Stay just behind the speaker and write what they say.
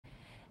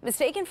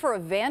Mistaken for a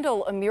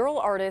vandal, a mural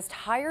artist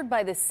hired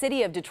by the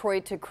city of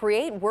Detroit to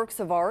create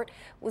works of art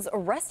was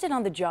arrested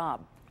on the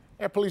job.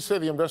 And police say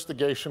the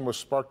investigation was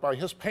sparked by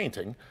his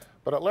painting,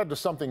 but it led to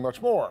something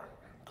much more.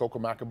 Coco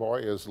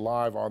McAvoy is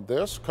live on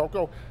this.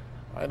 Coco,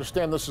 I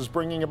understand this is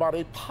bringing about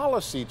a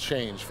policy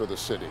change for the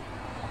city.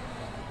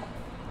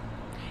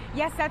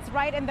 Yes, that's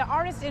right. And the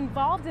artist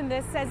involved in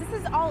this says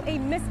this is all a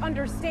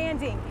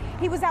misunderstanding.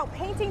 He was out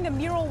painting the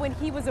mural when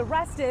he was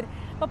arrested,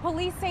 but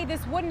police say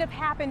this wouldn't have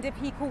happened if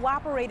he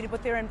cooperated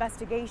with their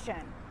investigation.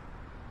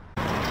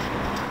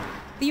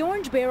 The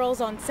orange barrels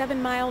on 7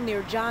 Mile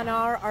near John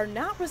R. are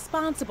not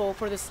responsible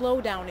for the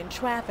slowdown in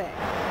traffic.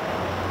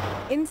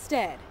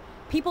 Instead,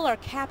 people are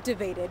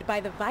captivated by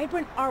the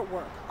vibrant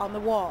artwork on the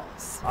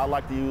walls. I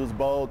like to use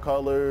bold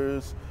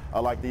colors. I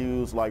like to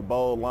use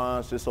bold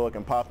lines just so it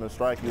can pop and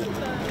strike you.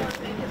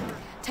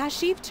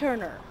 Tashif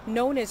Turner,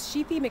 known as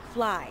Sheefy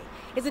McFly,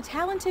 is a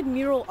talented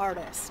mural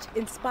artist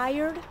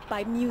inspired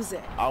by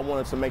music. I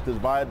wanted to make this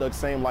viaduct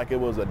seem like it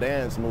was a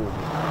dance movie.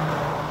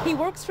 He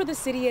works for the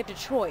city of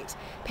Detroit,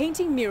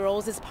 painting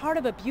murals as part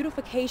of a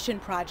beautification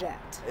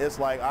project. It's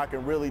like I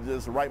can really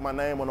just write my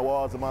name on the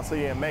walls of my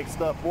city and make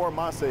stuff for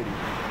my city.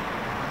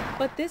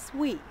 But this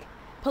week,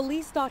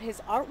 police thought his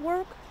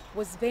artwork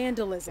was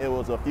vandalism. It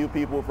was a few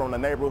people from the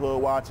neighborhood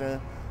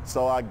watching,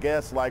 so I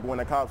guess when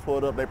the cops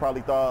pulled up, they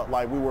probably thought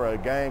we were a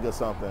gang or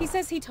something. He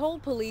says he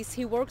told police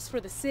he works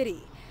for the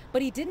city,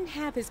 but he didn't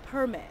have his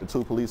permit. The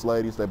two police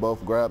ladies, they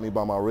both grabbed me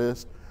by my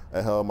wrist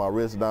and held my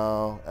wrist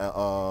down,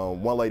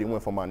 and one lady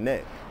went for my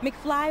neck.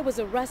 McFly was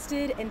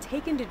arrested and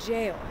taken to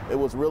jail. It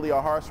was really a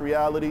harsh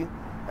reality,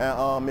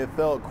 and it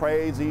felt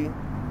crazy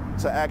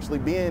to actually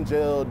be in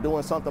jail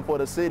doing something for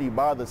the city,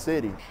 by the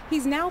city.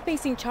 He's now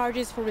facing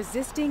charges for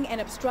resisting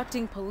and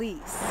obstructing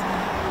police.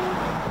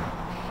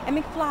 And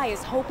McFly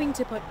is hoping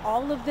to put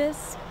all of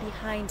this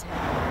behind him.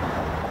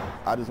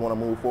 I just want to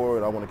move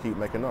forward. I want to keep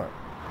making art.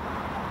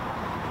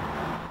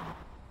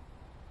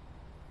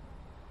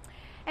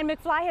 And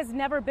McFly has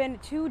never been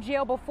to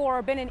jail before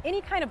or been in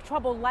any kind of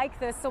trouble like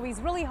this, so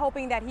he's really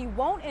hoping that he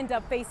won't end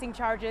up facing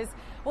charges.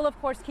 We'll, of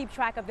course, keep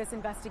track of this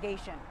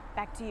investigation.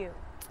 Back to you.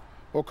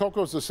 Well,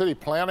 Coco, is the city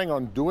planning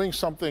on doing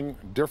something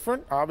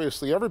different?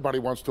 Obviously, everybody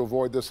wants to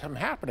avoid this from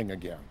happening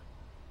again.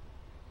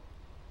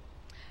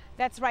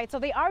 That's right. So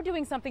they are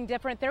doing something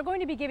different. They're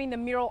going to be giving the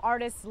mural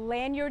artists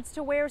lanyards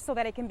to wear so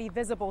that it can be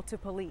visible to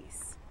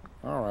police.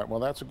 All right. Well,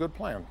 that's a good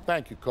plan.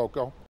 Thank you, Coco.